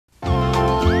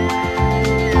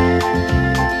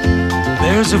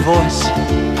There's a voice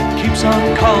that keeps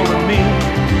on calling me.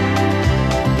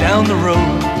 Down the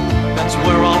road, that's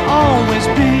where I'll always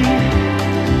be.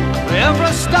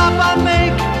 Every stop I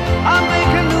make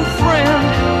a new friend.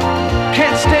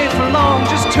 Can't stay for long,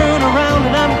 just turn around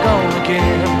and I'm gone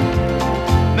again.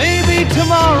 Maybe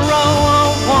tomorrow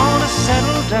I'll wanna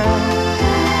settle down.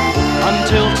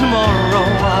 Until tomorrow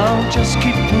I'll just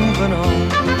keep moving on.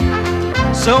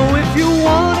 So if you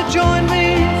wanna join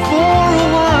me for a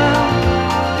while,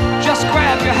 just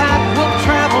grab your hat, we'll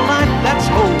travel like that's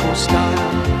hobo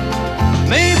style.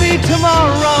 Maybe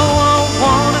tomorrow I'll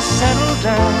wanna settle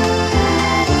down.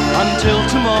 Until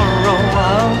tomorrow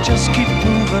I'll just keep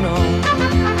moving on.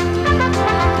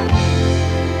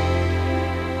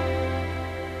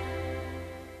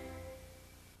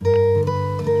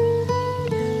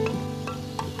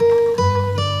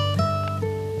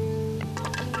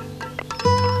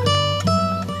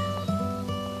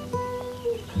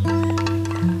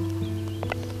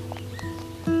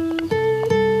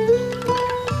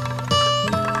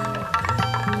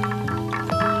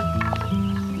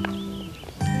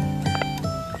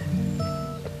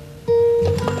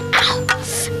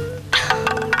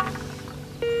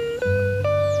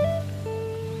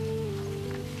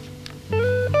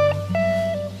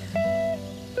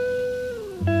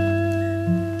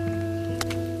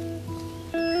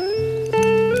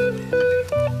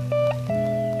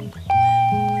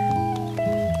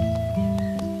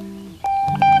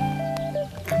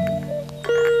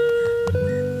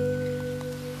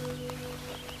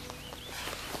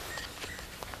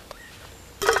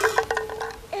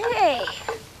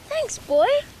 Boy,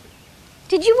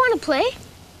 did you want to play?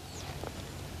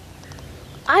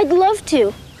 I'd love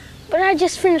to, but I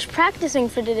just finished practicing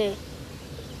for today.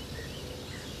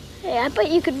 Hey, I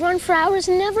bet you could run for hours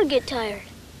and never get tired.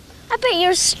 I bet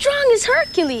you're as strong as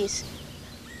Hercules.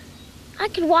 I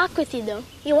could walk with you, though.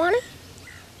 You want it?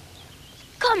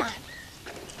 Come on.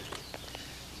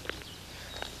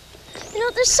 You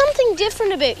know, there's something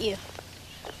different about you.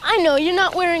 I know, you're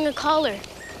not wearing a collar.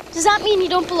 Does that mean you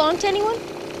don't belong to anyone?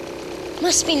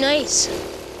 Must be nice.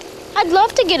 I'd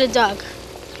love to get a dog.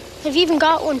 I've even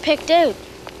got one picked out.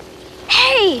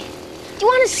 Hey, do you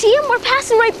want to see him? We're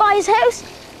passing right by his house.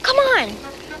 Come on.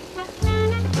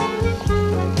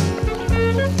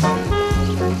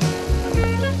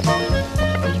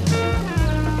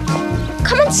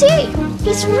 Come and see.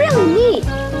 He's really neat.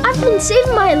 I've been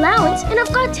saving my allowance and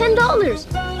I've got $10.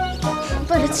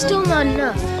 But it's still not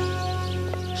enough.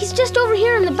 He's just over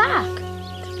here in the back.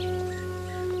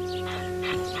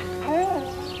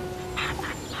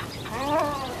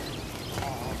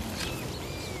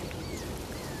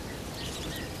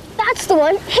 That's the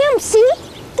one. Him, see?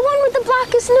 The one with the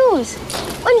blackest nose.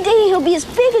 One day he'll be as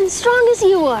big and strong as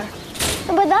you are.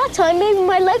 And by that time, maybe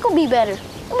my leg will be better.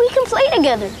 And we can play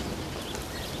together.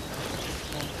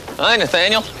 Hi,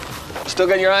 Nathaniel. Still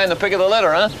got your eye on the pick of the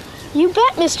litter, huh? You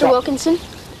bet, Mr. Wilkinson.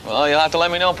 Well, you'll have to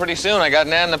let me know pretty soon. I got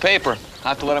an ad in the paper. I'll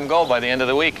have to let him go by the end of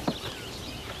the week.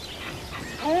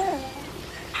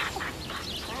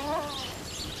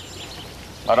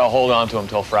 But I'll hold on to him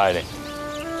till Friday.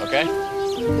 Okay?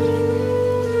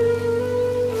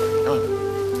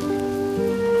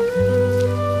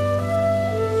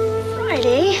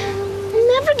 Friday? I'll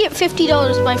never get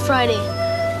 $50 by Friday.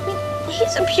 I mean,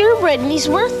 he's a purebred and he's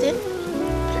worth it.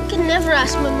 I could never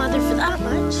ask my mother for that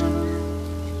much.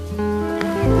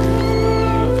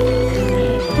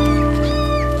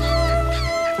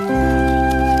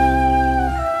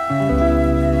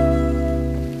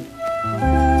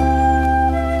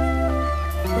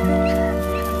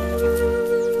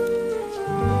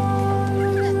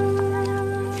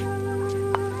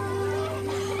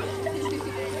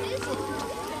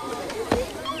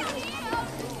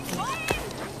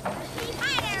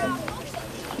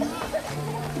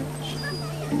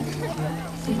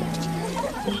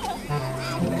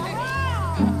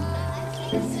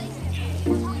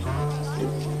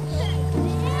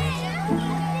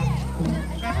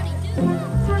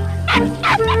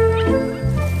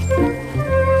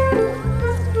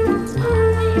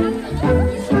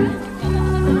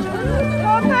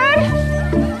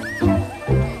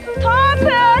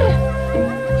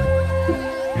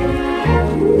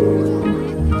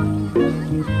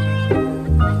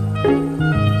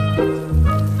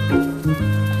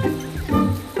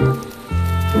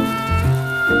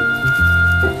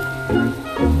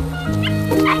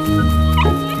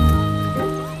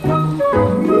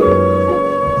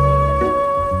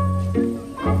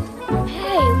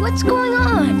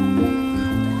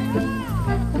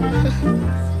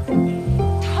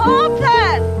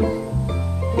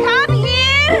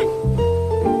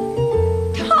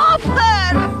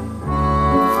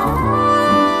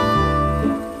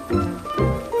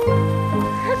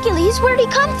 he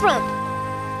come from?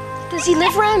 Does he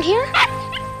live around here?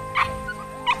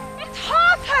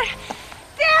 Hopper!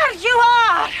 There you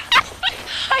are!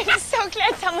 I'm so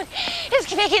glad someone is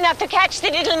quick enough to catch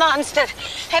the little monster.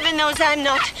 Heaven knows I'm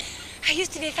not. I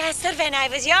used to be faster when I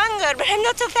was younger, but I'm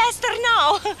not so faster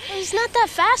now. He's not that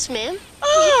fast, ma'am.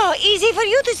 Oh, easy for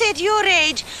you to say at your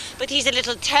age. But he's a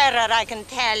little terror, I can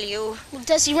tell you.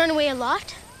 Does he run away a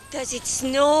lot? Does it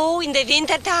snow in the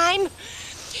wintertime?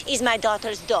 He's my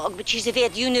daughter's dog, but she's away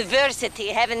at university.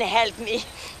 Heaven help me.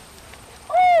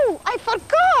 Oh, I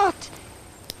forgot.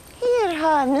 Here,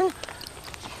 hon.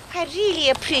 I really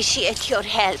appreciate your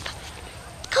help.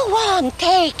 Go on,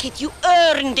 take it. You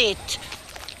earned it.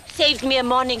 Saved me a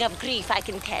morning of grief, I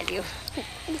can tell you.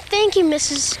 Thank you,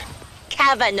 Mrs.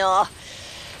 Kavanaugh.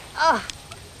 Oh,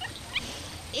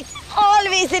 it's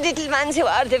always the little ones who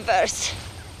are the worst.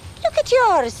 Look at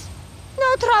yours.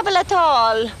 No trouble at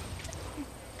all.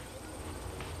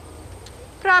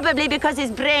 Probably because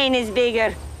his brain is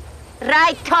bigger.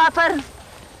 Right, Topper?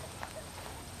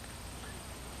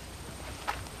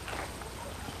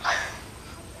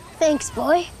 Thanks,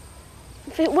 boy.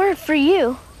 If it weren't for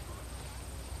you...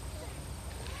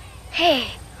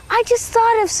 Hey, I just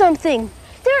thought of something.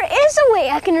 There is a way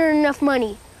I can earn enough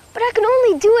money, but I can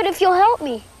only do it if you'll help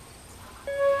me.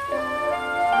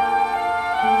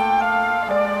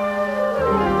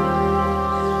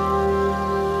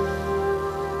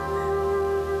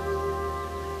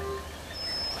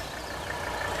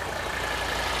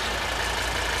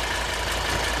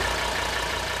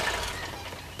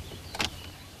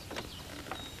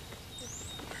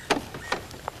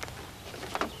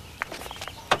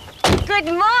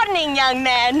 Good morning, young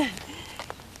man.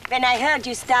 When I heard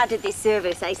you started this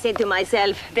service, I said to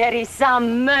myself, there is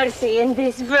some mercy in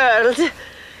this world.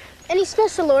 Any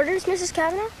special orders, Mrs.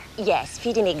 Kavanaugh? Yes,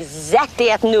 feed him exactly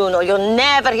at noon or you'll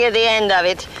never hear the end of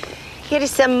it. Here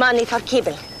is some money for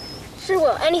kibble. Sure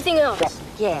will. Anything else?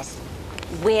 Yes.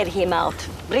 Wear him out.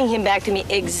 Bring him back to me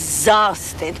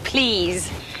exhausted,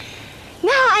 please.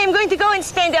 Now I'm going to go and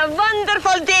spend a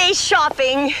wonderful day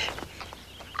shopping.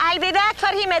 I'll be back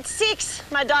for him at 6.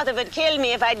 My daughter would kill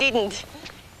me if I didn't.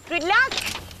 Good luck.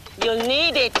 You'll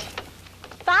need it.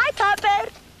 Bye, Topper.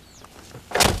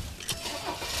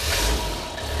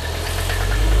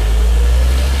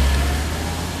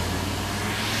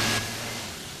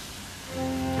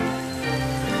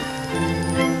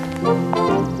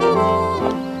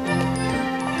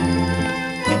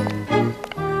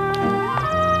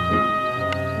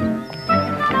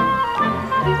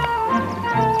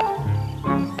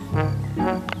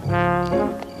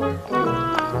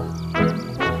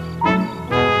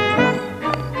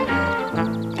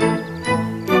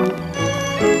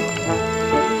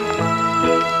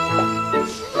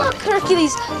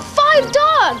 Hercules, 5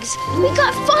 dogs! We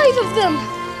got 5 of them!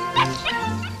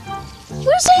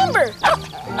 Where's Amber?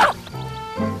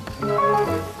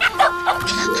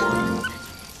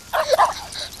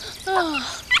 Oh,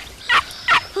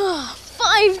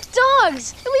 5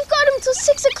 dogs! And we've got them till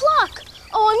 6 o'clock!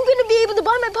 Oh, I'm gonna be able to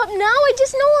buy my pup now, I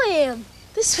just know I am!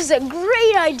 This was a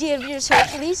great idea of yours,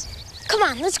 Hercules. Come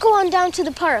on, let's go on down to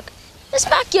the park. This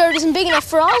backyard isn't big enough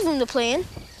for all of them to play in.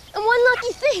 And one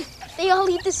lucky thing, they all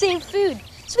eat the same food,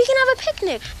 so we can have a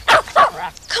picnic.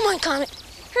 Come on, Comet.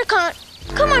 Here, Comet.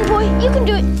 Come on, boy. You can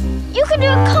do it. You can do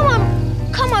it. Come on.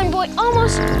 Come on, boy.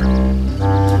 Almost.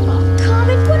 Oh,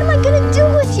 Comet, what am I going to do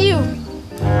with you?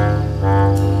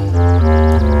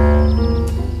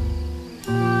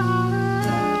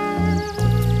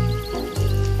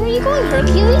 Where are you going,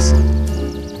 Hercules?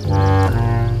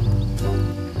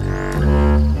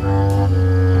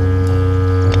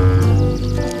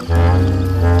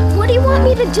 What do you want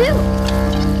me to do?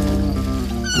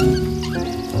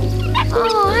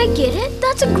 Oh, I get it.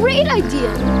 That's a great idea.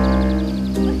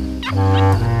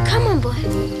 Come on, boy.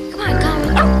 Come on,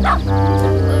 come on.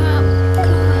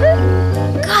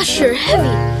 Gosh, you're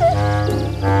heavy.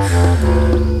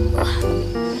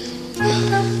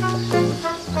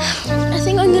 I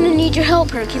think I'm gonna need your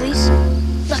help, Hercules.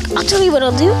 Look, I'll tell you what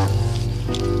I'll do.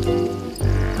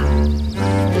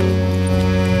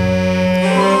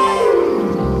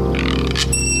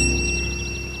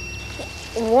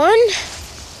 One,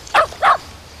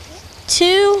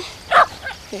 2,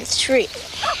 and 3.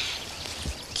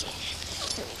 Okay.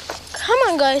 Come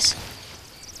on, guys.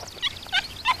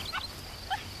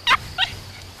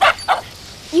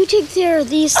 You take care of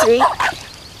these 3,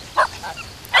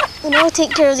 and I'll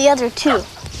take care of the other 2. Okay?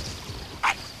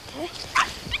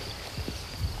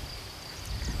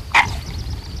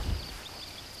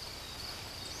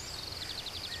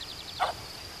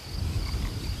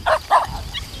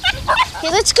 Okay,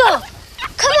 let's go.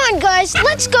 Come on, guys,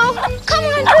 let's go. Come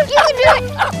on, you can do it.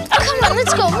 Come on,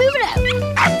 let's go. Move it out.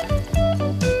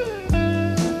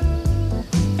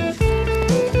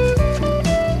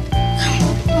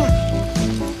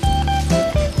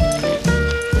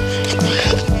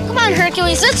 Come on,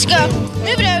 Hercules, let's go.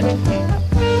 Move it out.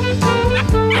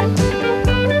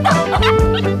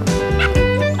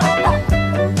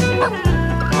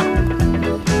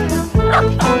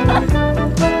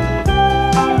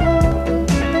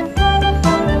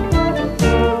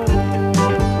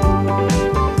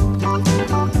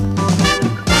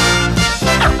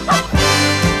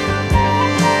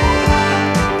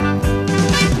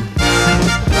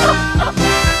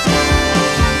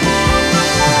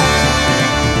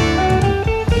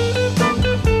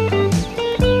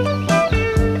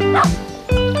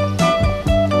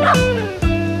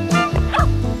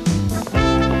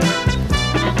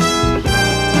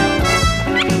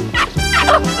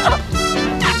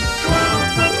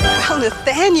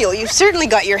 Nathaniel, you've certainly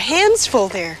got your hands full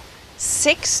there.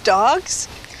 6 dogs?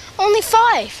 Only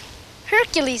 5.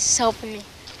 Hercules is helping me.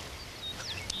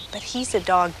 But he's a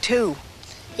dog too.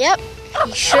 Yep,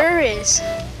 he sure is.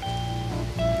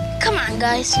 Come on,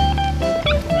 guys.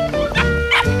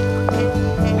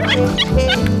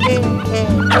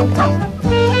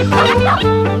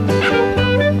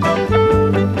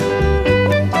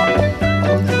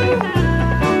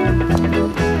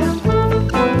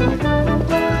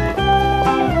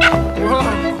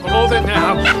 Hold it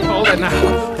now. Hold it now.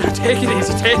 Take it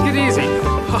easy. Take it easy.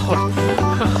 Oh.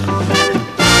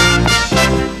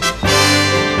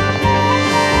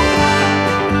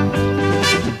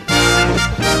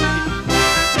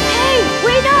 Hey,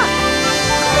 wait up!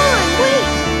 Come on, wait!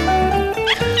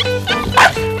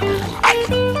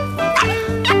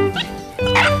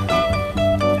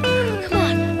 Come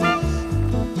on.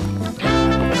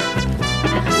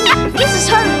 This is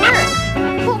hard work,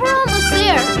 but we're almost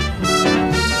there.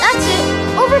 That's it,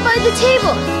 over by the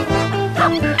table.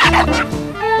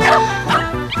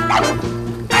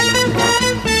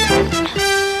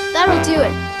 That'll do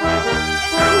it.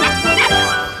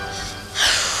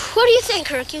 What do you think,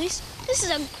 Hercules? This is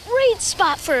a great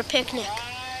spot for a picnic.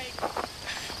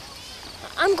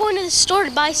 I'm going to the store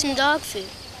to buy some dog food.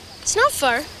 It's not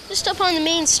far, just up on the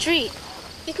main street.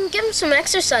 You can give them some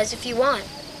exercise if you want,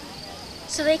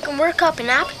 so they can work up an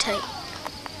appetite.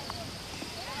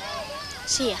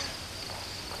 See ya.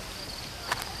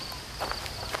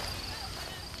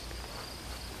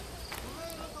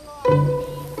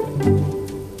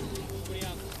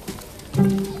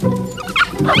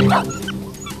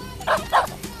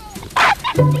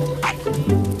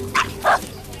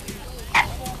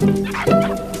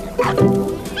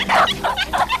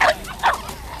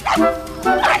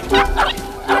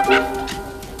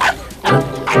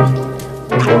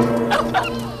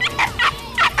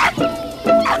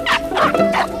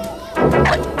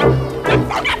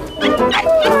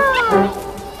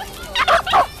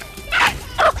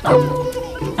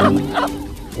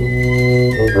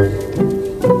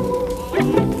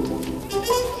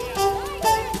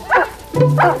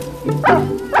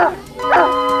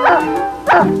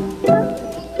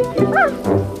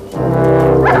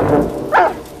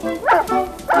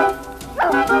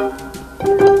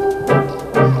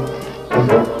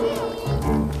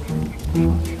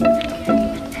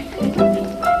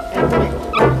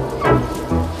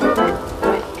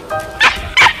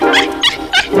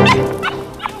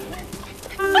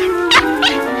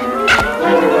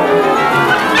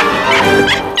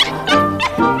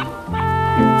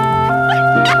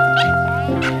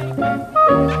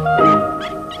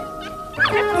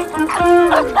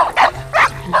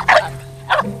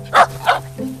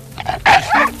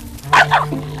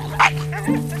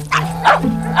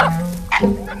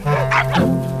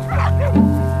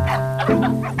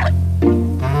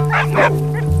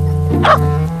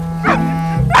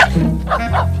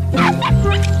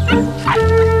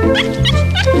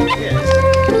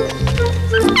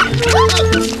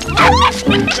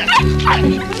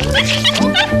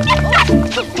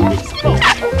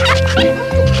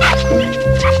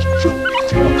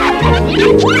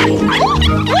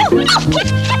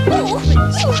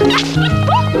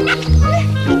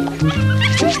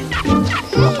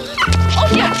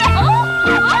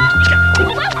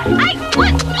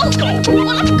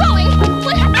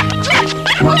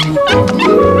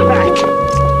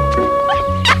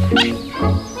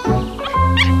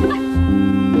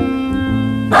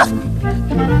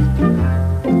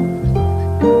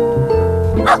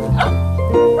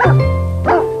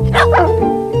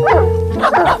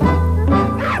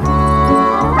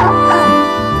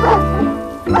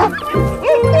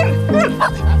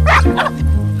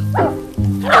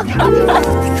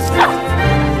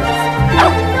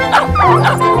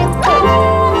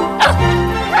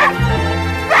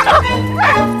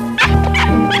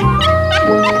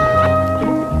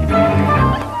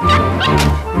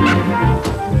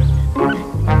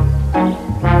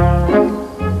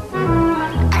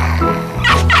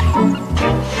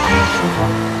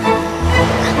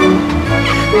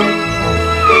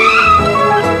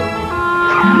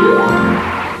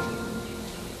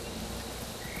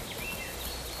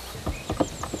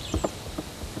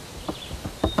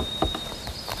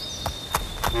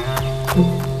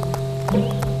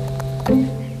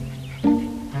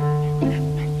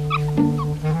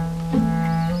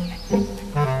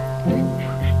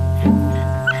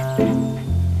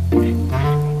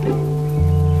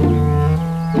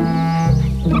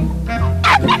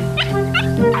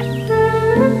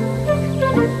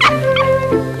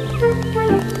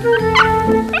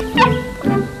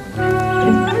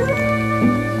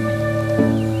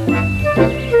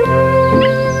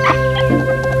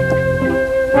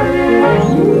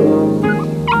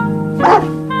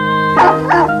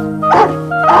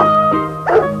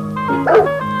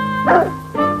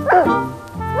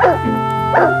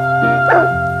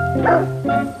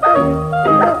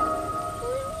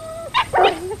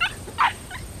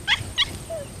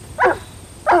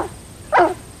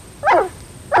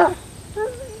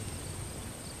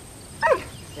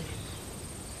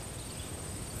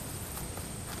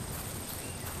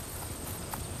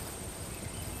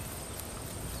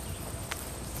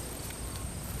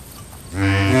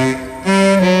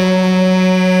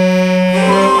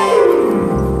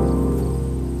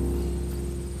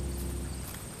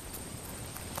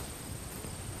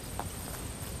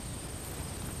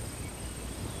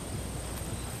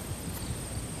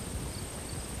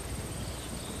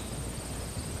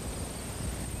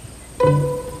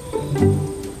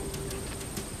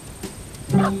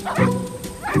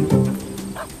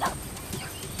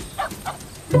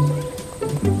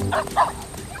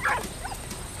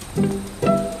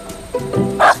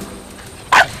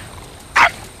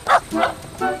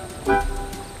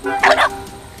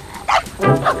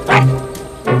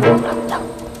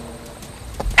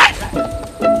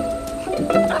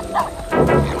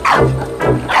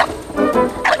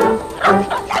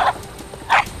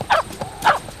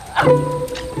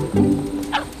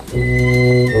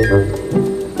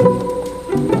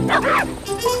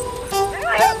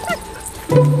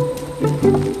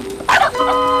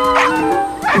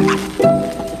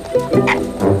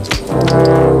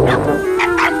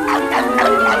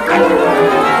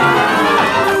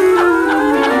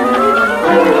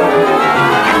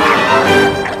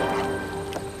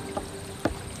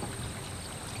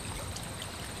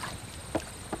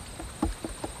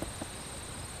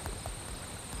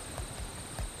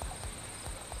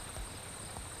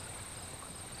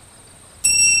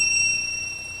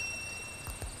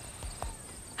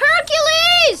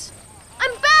 Hercules!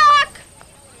 I'm back!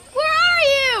 Where are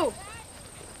you?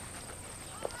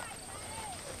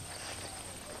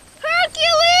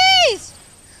 Hercules!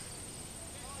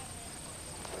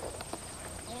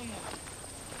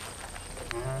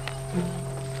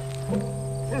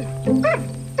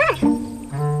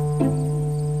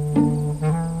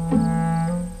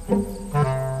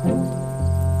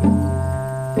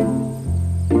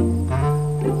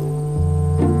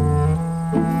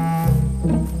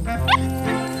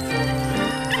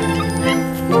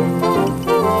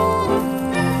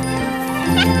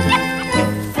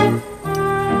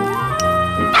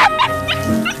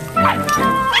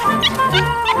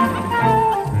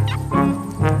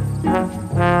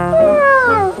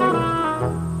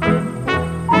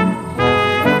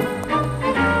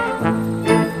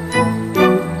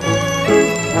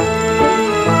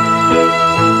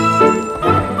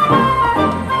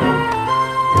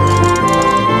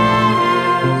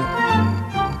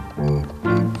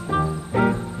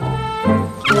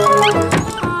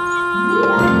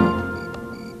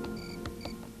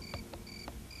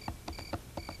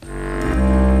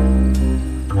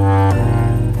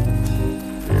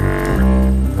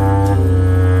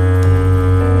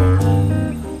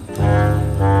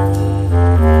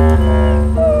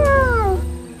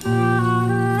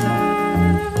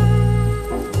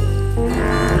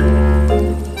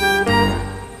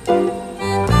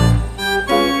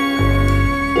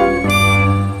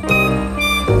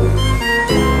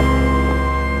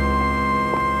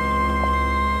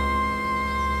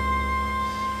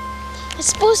 I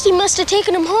suppose he must have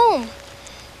taken him home.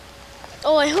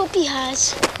 Oh, I hope he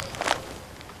has.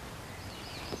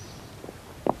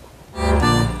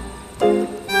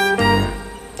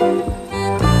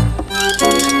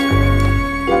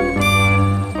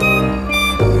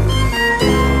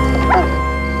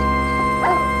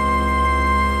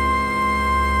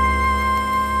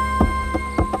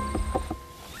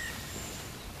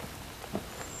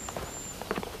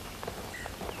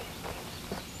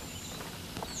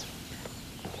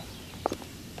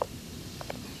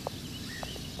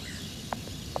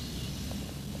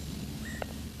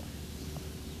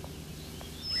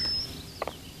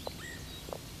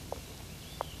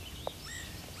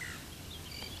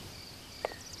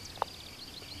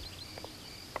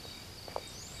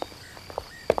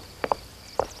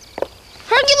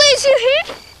 Hercules, you here?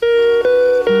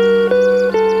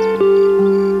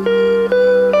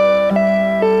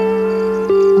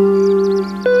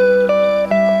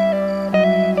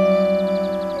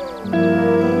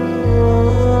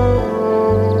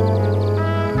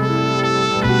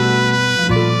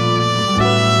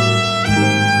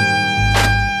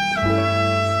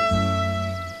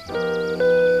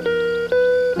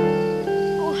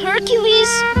 Oh,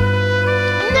 Hercules,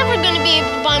 I'm never going to be able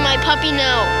to buy my puppy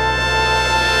now.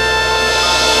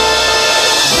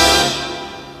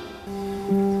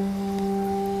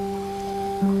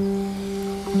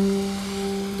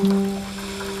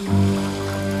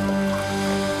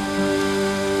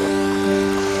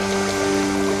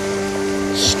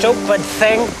 Stupid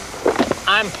thing.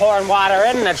 I'm pouring water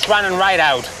in and it's running right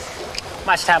out.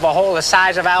 Must have a hole the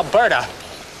size of Alberta.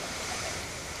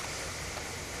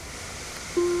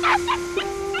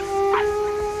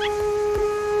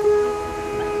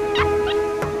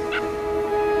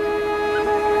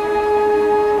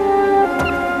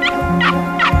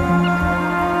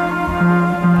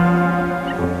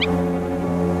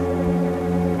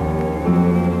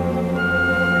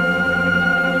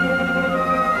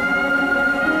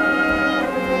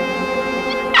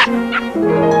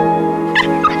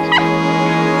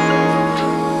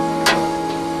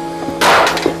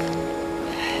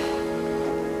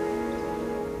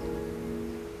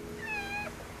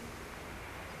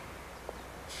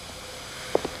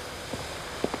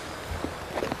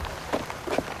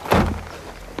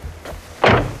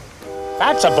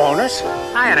 That's a bonus.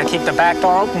 I gotta keep the back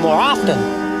door open more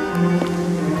often.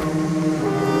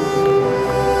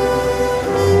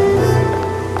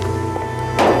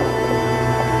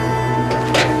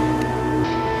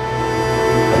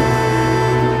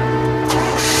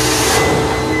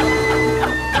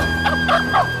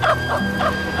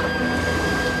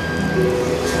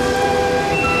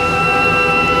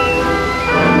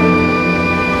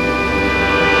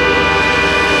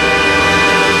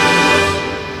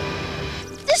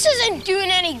 This isn't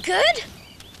doing any good.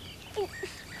 I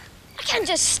can't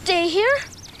just stay here.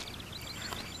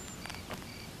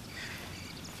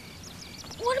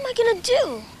 What am I gonna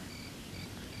do?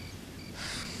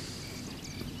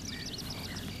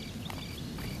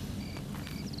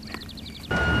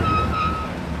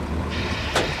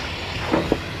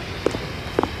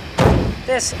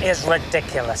 This is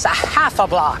ridiculous. A half a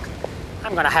block.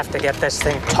 I'm gonna have to get this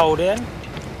thing towed in.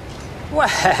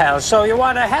 Well, so you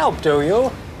want to help, do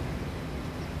you?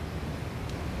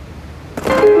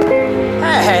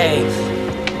 Hey!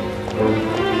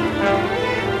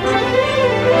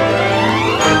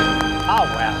 Oh,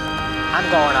 well. I'm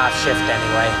going off shift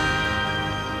anyway.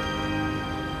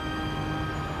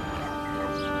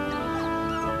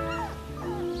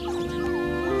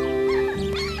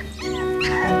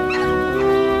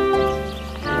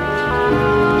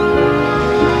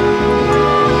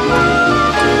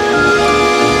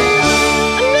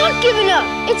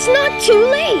 It's not too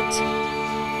late.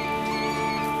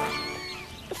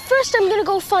 First, I'm gonna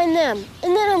go find them,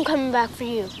 and then I'm coming back for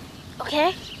you,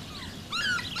 okay?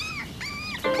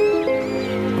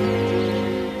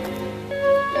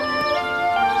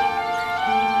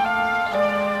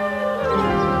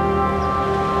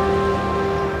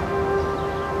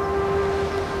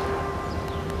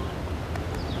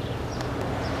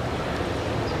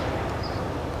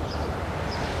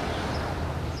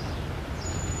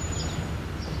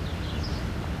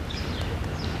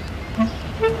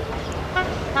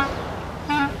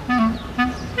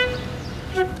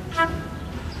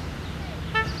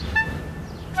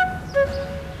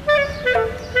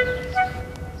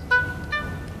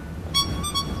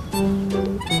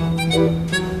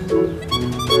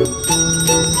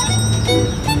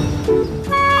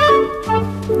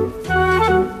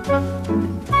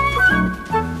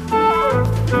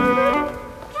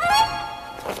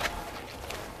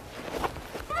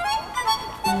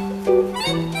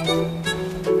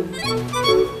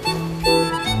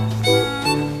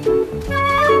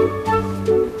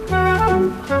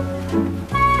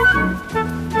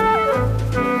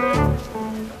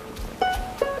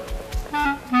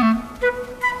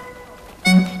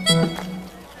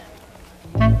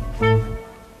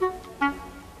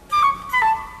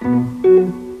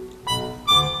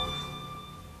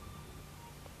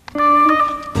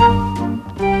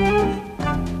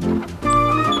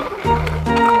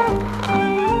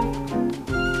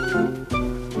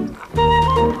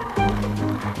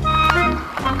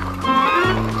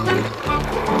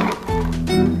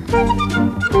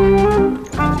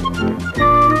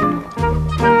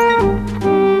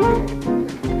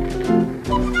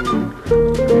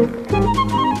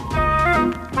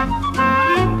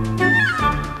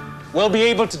 We'll be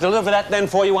able to deliver that then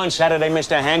for you on Saturday,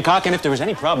 Mr. Hancock. And if there is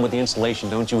any problem with the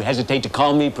installation, don't you hesitate to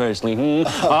call me personally.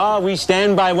 We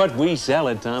stand by what we sell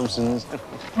at Thompson's.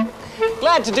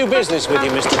 Glad to do business with you,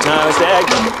 Mr. Thomas.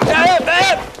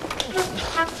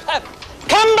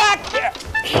 Come back here.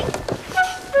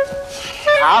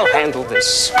 I'll handle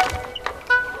this.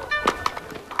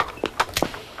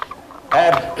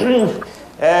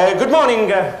 Good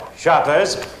morning,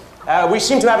 shoppers. We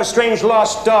seem to have a strange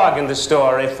lost dog in the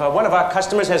store. If one of our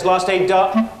customers has lost a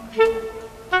dog...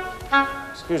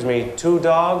 Excuse me, 2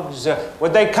 dogs?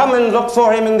 Would they come and look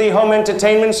for him in the home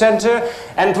entertainment center?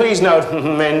 And please note,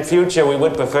 in future, we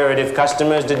would prefer it if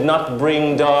customers did not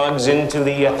bring dogs into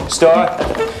the store.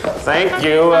 Thank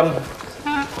you.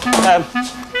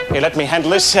 Here, let me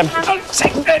handle this.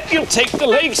 You take the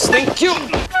legs. Thank you.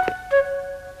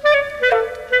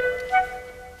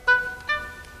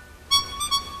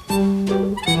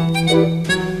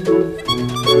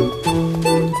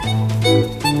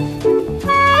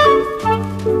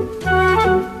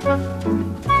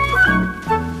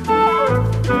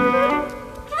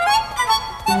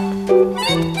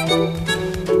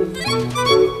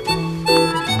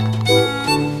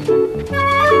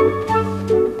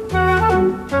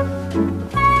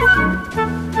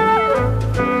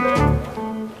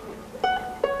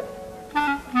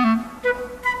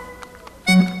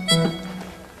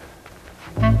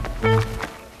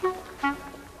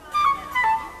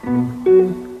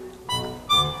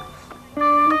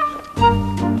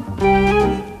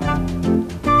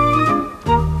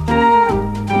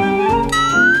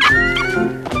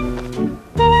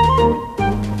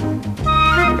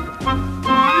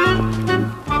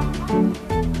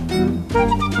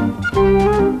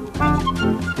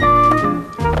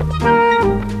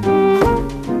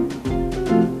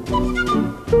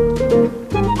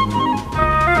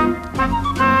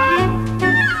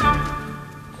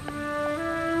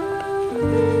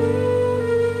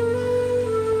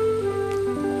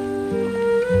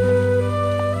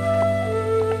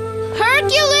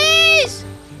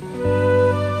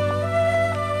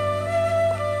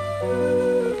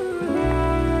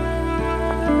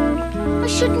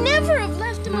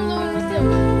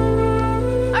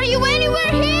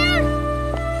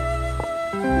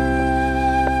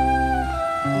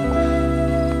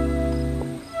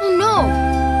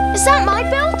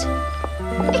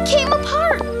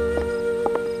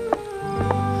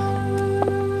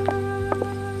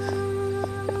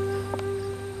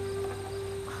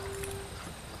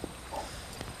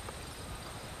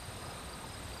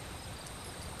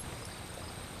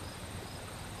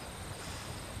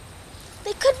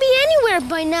 Could be anywhere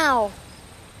by now.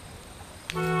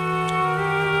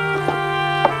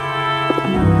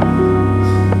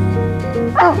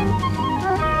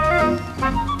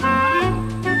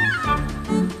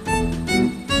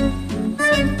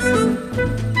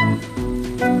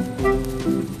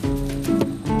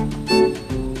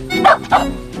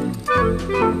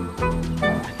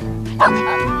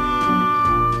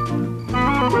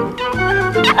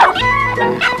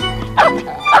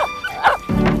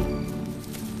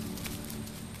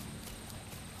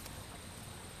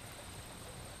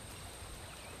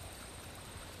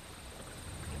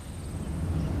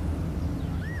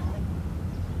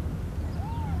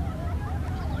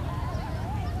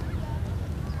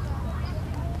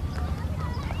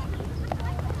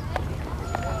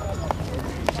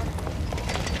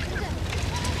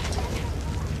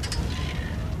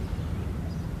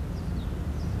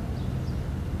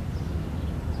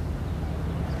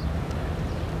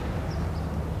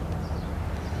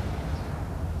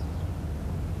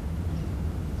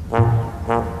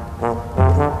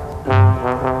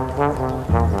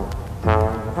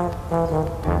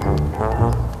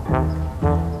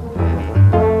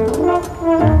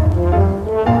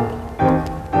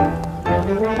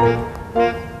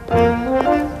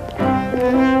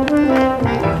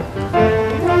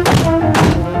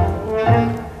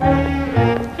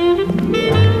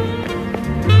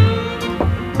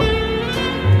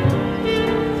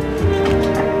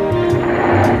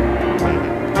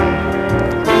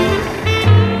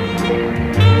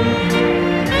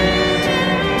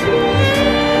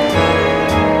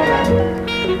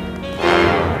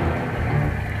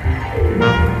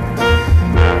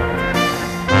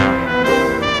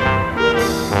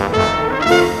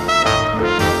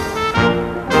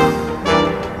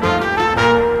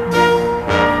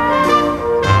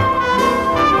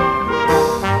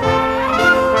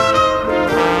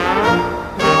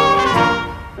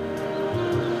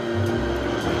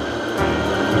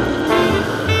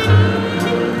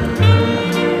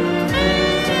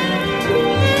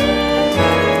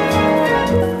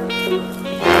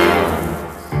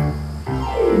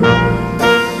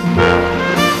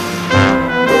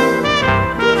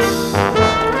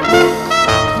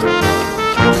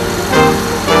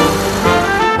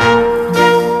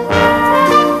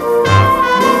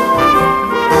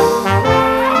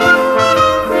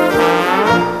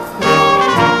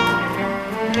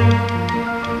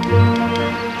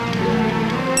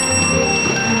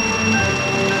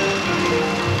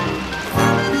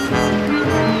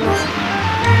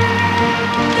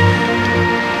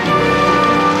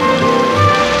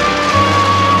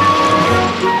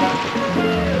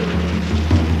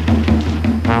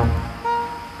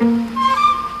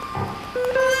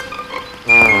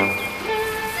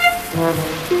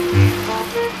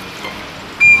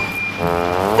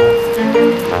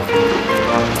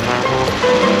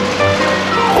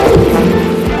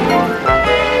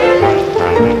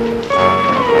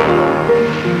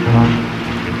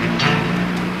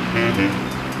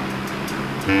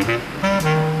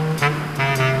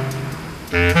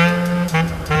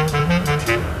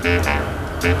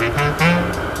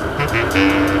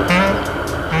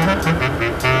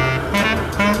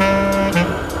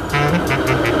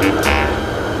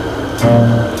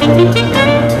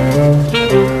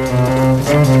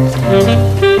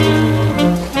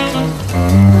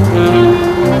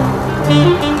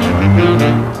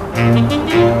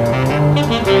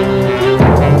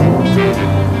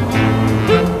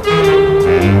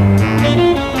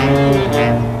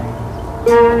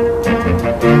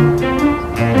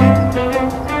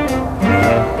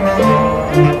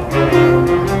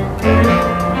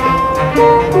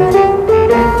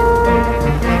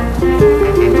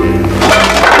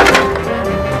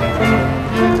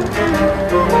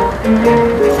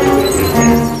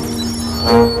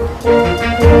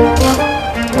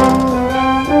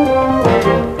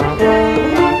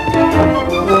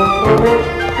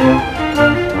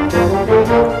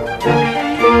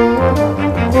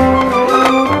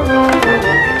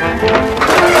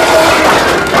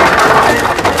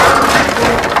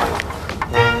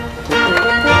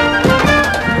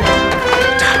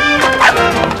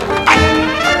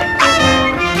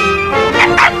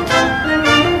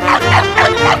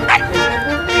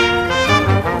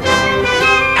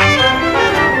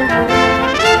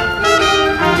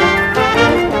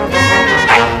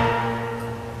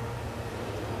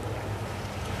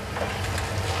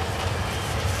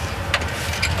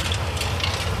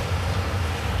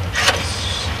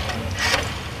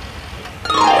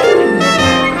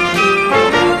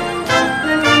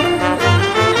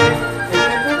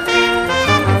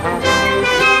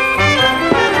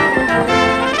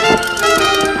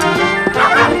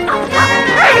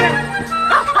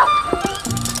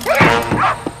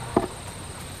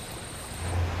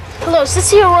 Hello, is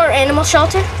this the Aurora Animal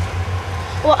Shelter?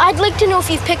 Well, I'd like to know if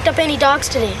you've picked up any dogs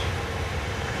today.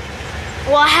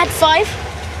 Well, I had 5.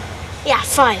 Yeah,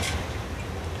 5.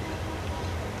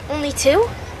 Only 2?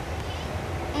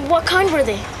 What kind were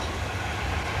they?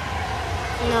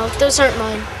 No, those aren't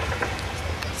mine.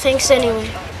 Thanks anyway.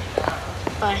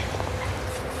 Bye.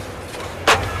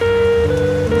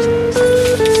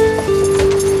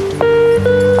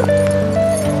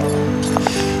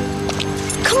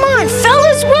 Come on,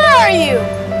 fellas, where are you?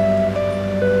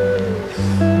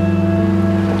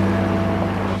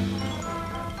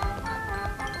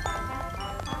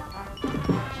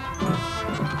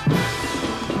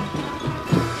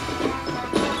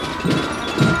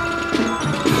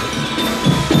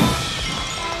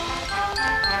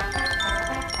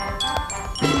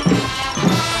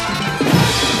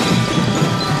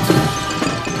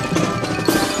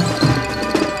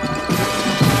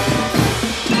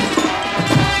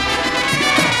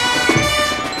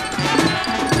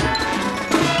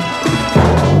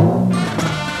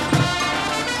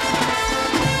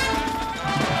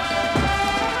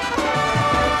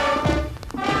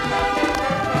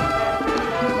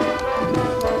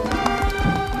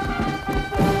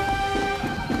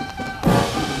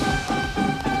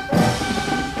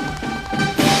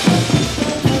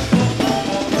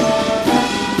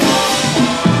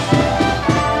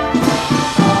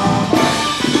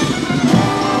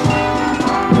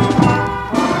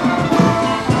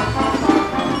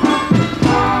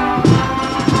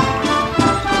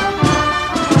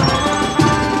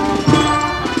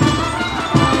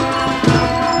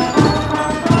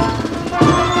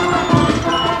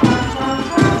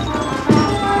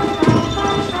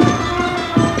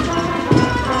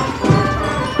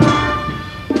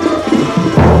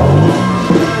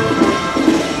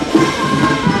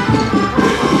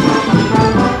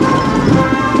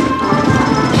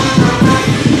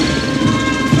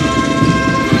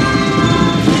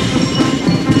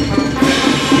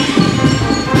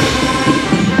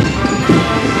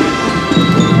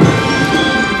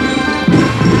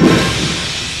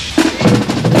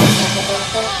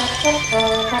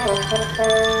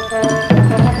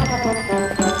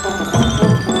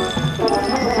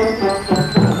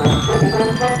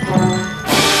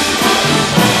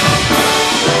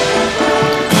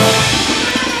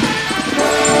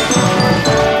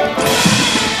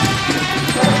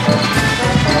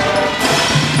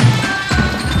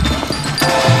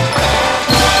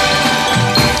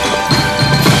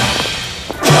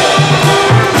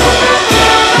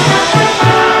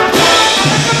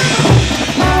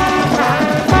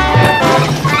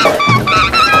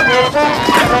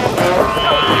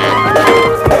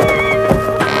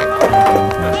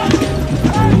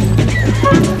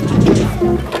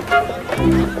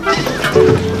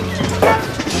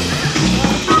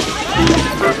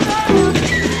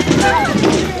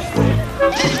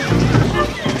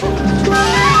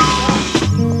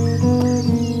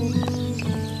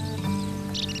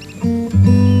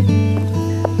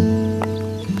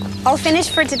 All finished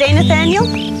for today, Nathaniel?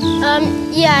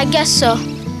 Yeah, I guess so.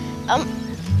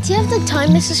 Do you have the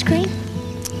time, Mrs. Green?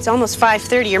 It's almost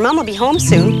 5:30. Your mom will be home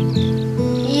soon.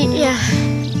 Yeah.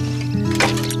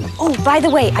 Oh, by the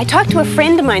way, I talked to a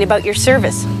friend of mine about your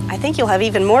service. I think you'll have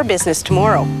even more business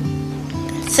tomorrow.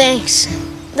 Thanks.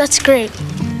 That's great.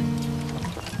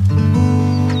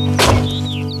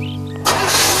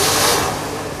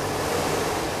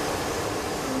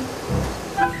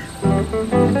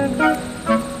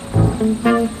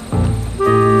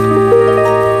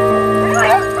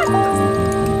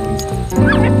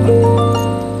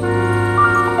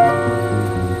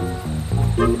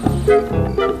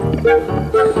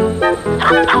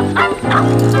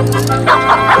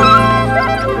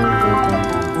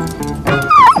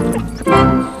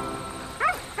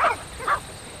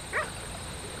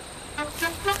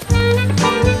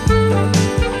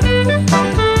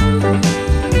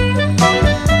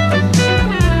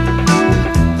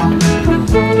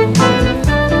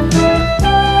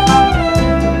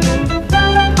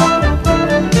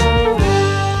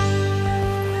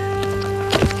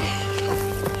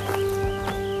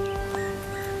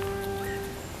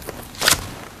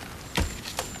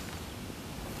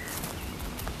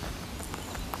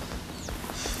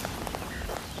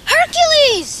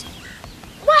 Hercules!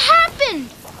 What happened?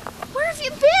 Where have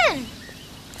you been?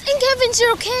 Thank heavens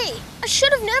you're okay. I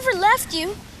should have never left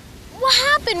you. What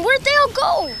happened? Where'd they all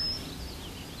go?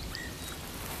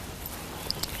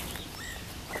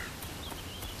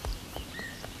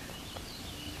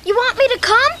 You want me to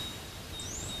come?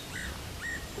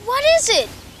 What is it?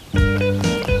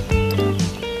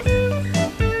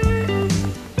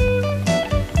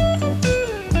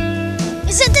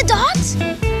 Is it the dogs?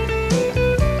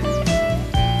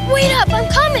 Wait up, I'm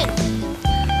coming.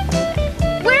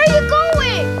 Where are you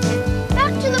going?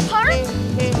 Back to the park?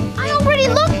 I already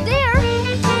looked there.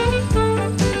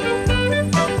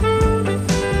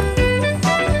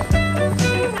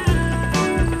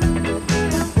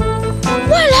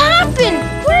 What happened?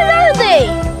 Where are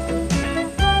they?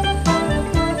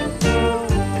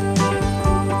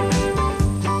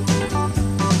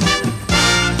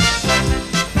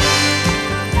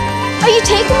 Are you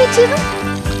taking me to them?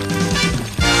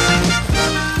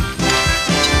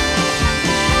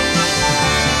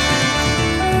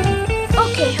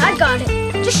 Okay, I got it.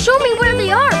 Just show me where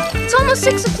they are. It's almost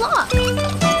 6 o'clock.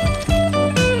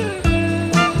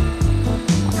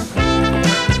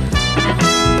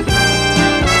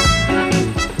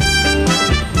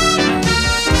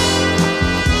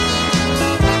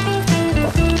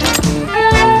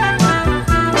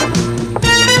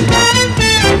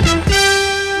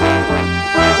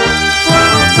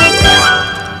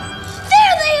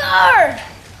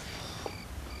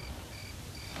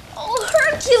 Oh,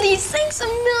 Hercules, thanks a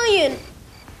million.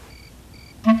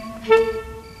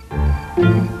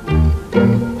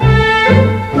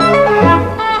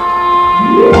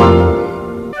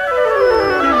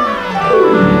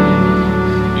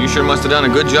 You sure must have done a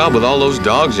good job with all those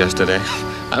dogs yesterday.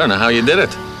 I don't know how you did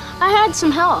it. I had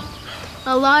some help.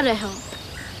 A lot of help.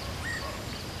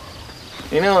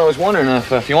 You know, I was wondering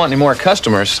if you want any more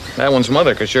customers, that one's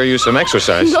mother could sure use some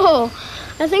exercise. No,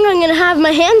 I think I'm gonna have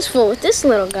my hands full with this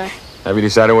little guy. Have you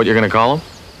decided what you're gonna call him?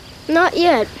 Not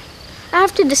yet. I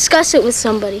have to discuss it with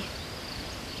somebody.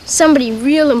 Somebody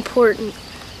real important.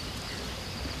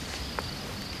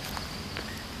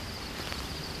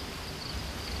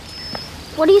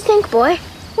 What do you think, boy?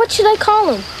 What should I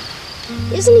call him?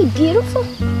 Isn't he beautiful?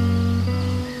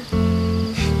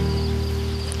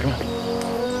 Come on.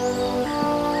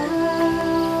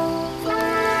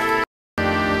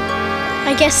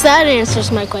 I guess that answers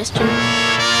my question.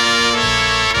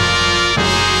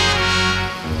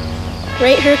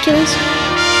 Right, Hercules?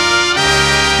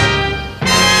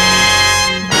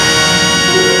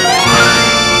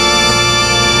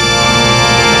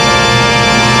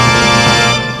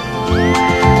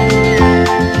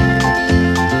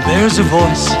 There's a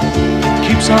voice that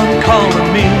keeps on calling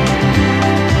me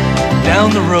down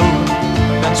the road.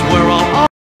 That's where I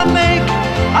make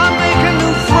a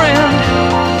new friend.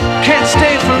 Can't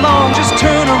stay for long, just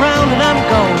turn around and I'm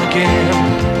gone again.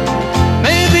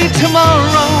 Maybe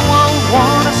tomorrow I'll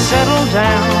wanna settle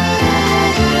down.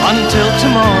 Until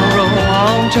tomorrow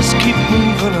I'll just keep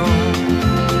moving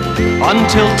on.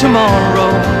 Until tomorrow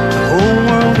the whole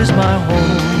world is my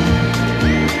home.